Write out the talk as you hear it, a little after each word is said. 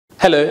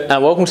Hello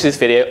and welcome to this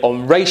video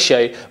on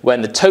ratio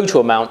when the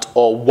total amount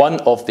or one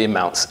of the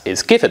amounts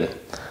is given.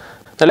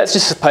 Now let's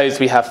just suppose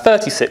we have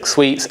 36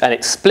 sweets and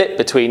it's split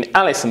between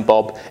Alice and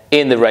Bob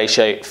in the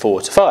ratio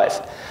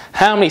 4:5.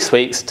 How many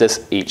sweets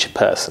does each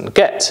person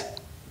get?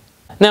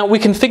 Now we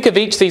can think of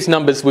each of these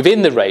numbers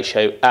within the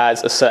ratio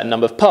as a certain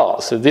number of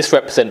parts. So this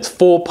represents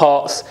 4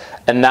 parts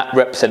and that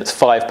represents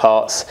 5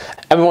 parts.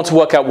 And we want to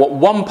work out what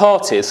one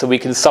part is so we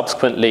can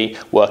subsequently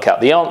work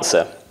out the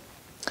answer.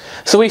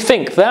 So we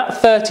think that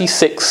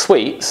 36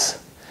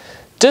 sweets,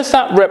 does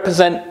that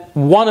represent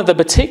one of the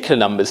particular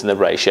numbers in the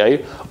ratio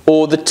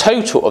or the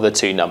total of the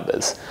two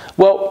numbers?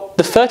 Well,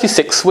 the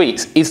 36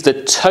 sweets is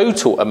the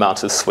total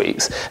amount of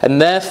sweets and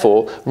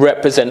therefore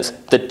represents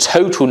the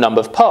total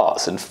number of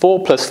parts, and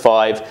 4 plus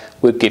 5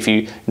 would give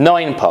you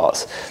 9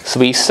 parts.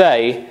 So we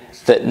say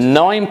that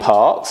 9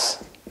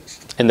 parts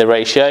in the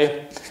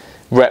ratio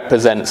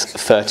represents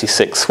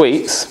 36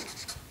 sweets.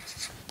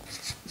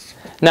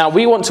 Now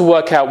we want to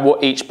work out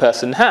what each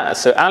person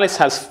has. So Alice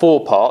has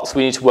 4 parts,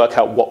 we need to work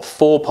out what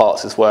 4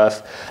 parts is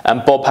worth,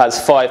 and Bob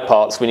has 5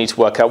 parts, we need to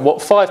work out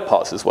what 5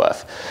 parts is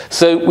worth.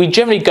 So we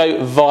generally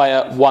go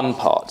via one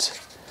part.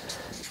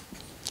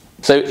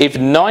 So if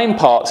 9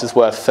 parts is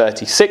worth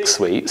 36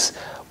 sweets,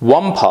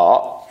 one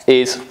part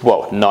is,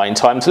 well, 9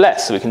 times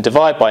less. So we can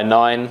divide by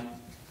 9,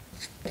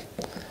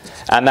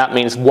 and that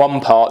means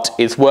one part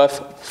is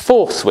worth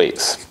 4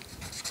 sweets.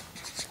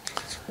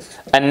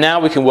 And now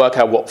we can work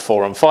out what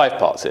 4 and 5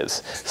 parts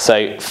is.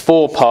 So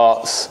 4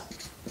 parts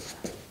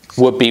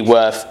would be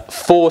worth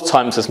 4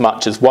 times as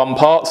much as 1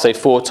 part. So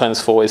 4 times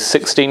 4 is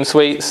 16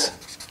 sweets.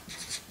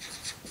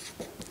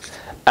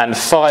 And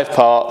 5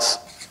 parts,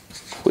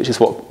 which is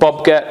what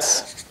Bob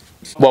gets.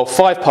 Well,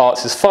 5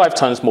 parts is 5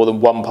 times more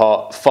than 1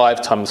 part.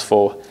 5 times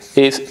 4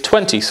 is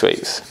 20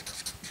 sweets.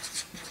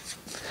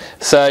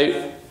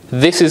 So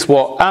this is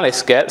what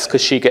Alice gets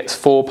because she gets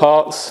 4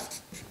 parts.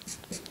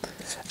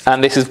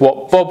 And this is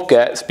what Bob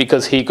gets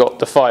because he got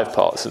the 5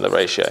 parts in the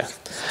ratio.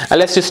 And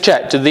let's just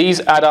check, do these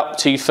add up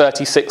to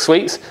 36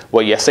 sweets?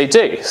 Well, yes they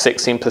do.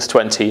 16 plus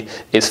 20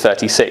 is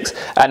 36.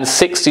 And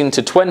 16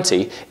 to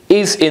 20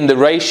 is in the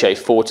ratio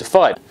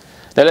 4:5.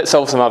 Now let's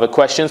solve some other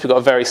questions. We've got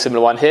a very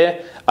similar one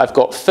here. I've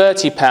got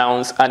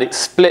 £30 and it's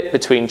split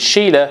between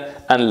Sheila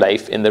and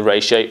Leif in the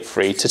ratio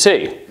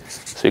 3:2.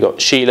 So we've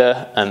got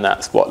Sheila and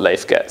that's what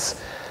Leif gets.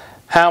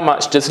 How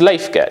much does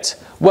Leif get?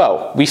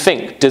 Well, we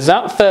think, does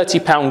that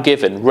 £30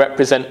 given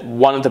represent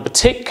one of the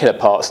particular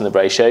parts in the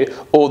ratio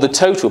or the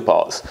total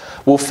parts?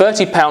 Well,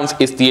 £30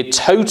 is the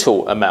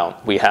total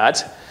amount we had.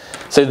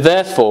 So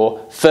therefore,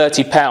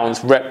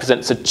 £30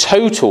 represents the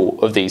total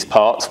of these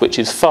parts, which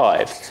is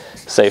 5.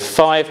 So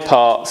 5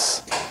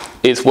 parts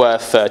is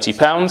worth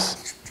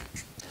 £30.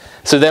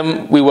 So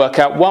then we work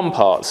out 1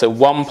 part. So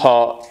 1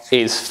 part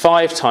is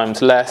 5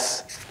 times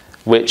less,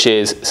 which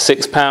is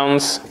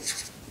 £6.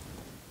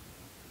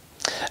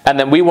 And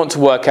then we want to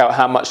work out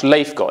how much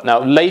Leif got.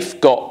 Now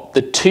Leif got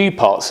the 2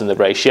 parts in the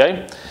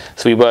ratio,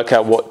 so we work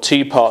out what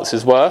 2 parts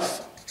is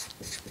worth.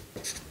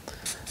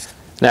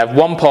 Now if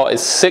 1 part is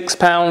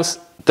 £6,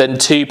 then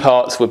 2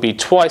 parts would be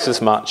twice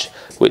as much,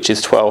 which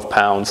is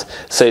 £12.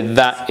 So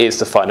that is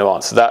the final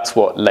answer. That's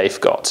what Leif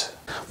got.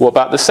 What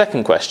about the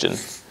second question?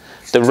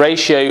 The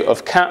ratio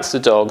of cats to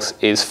dogs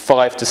is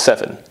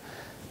 5:7.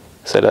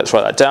 So let's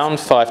write that down,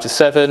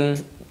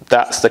 5:7.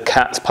 That's the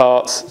cat's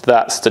parts,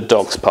 that's the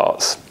dog's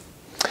parts.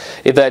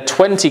 If there are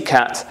 20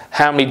 cats,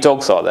 how many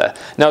dogs are there?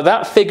 Now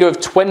that figure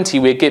of 20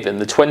 we're given,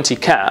 the 20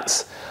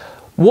 cats,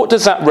 what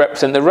does that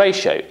represent the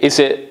ratio? Is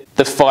it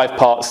the 5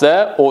 parts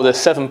there, or the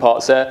 7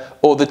 parts there,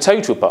 or the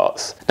total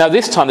parts? Now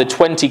this time the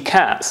 20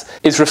 cats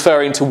is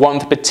referring to one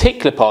of the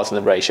particular parts in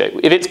the ratio.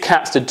 If it's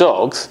cats to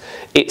dogs,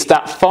 it's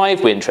that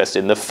 5 we're interested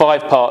in, the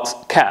 5 parts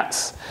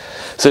cats.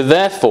 So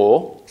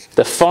therefore,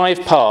 the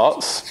 5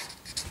 parts,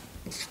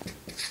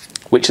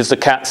 which is the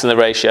cats in the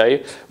ratio,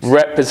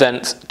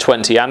 represents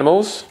 20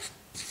 animals.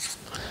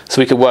 So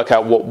we can work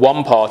out what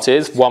 1 part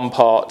is. 1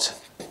 part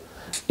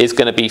is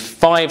going to be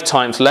 5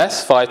 times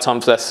less. 5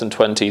 times less than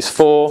 20 is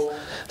 4.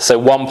 So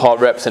 1 part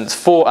represents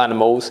 4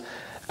 animals.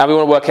 And we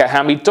want to work out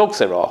how many dogs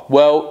there are.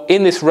 Well,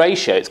 in this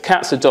ratio, it's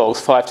cats to dogs,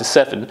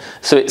 5:7.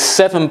 So it's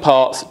 7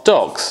 parts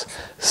dogs.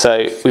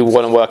 So we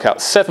want to work out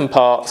 7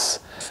 parts,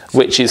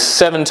 which is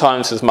 7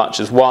 times as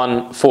much as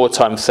 1. 4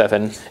 times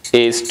 7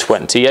 is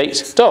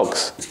 28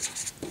 dogs.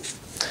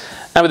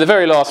 And with the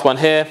very last one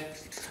here,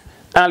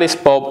 Alice,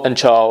 Bob and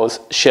Charles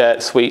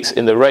share sweets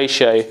in the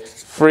ratio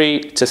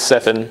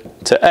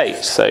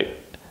 3:7:8. So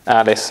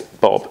Alice,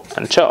 Bob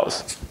and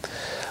Charles.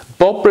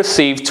 Bob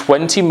received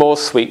 20 more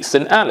sweets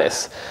than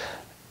Alice.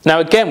 Now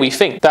again we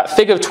think that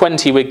figure of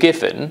 20 we're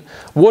given,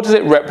 what does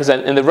it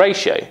represent in the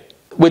ratio?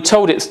 We're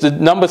told it's the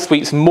number of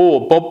sweets more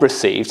Bob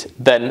received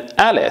than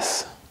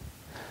Alice.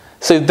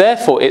 So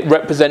therefore it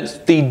represents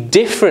the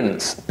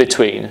difference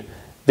between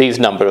these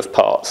number of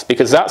parts,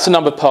 because that's the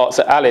number of parts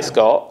that Alice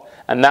got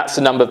and that's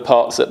the number of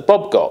parts that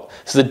Bob got.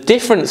 So the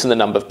difference in the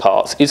number of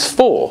parts is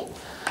 4.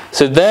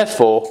 So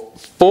therefore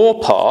 4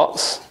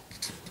 parts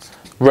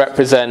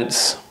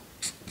represents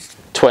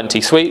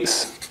 20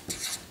 sweets,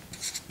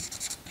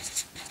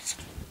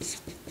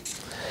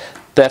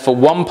 Therefore,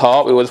 one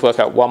part, we always work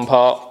out one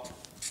part,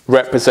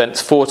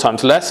 represents 4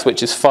 times less,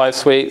 which is 5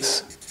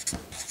 sweets.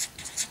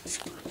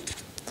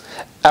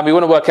 And we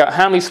want to work out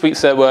how many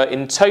sweets there were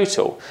in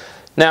total.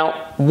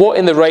 Now, what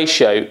in the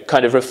ratio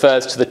kind of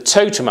refers to the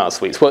total amount of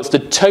sweets? Well, it's the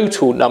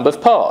total number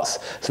of parts.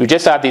 So we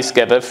just add these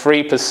together,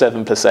 3 plus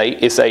 7 plus 8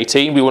 is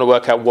 18. We want to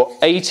work out what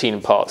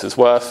 18 parts is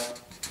worth.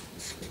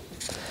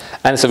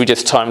 And so we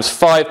just times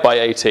 5 by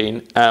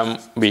 18, and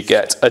we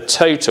get a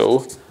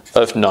total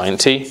of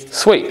 90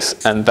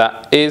 sweets. And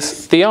that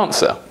is the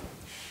answer.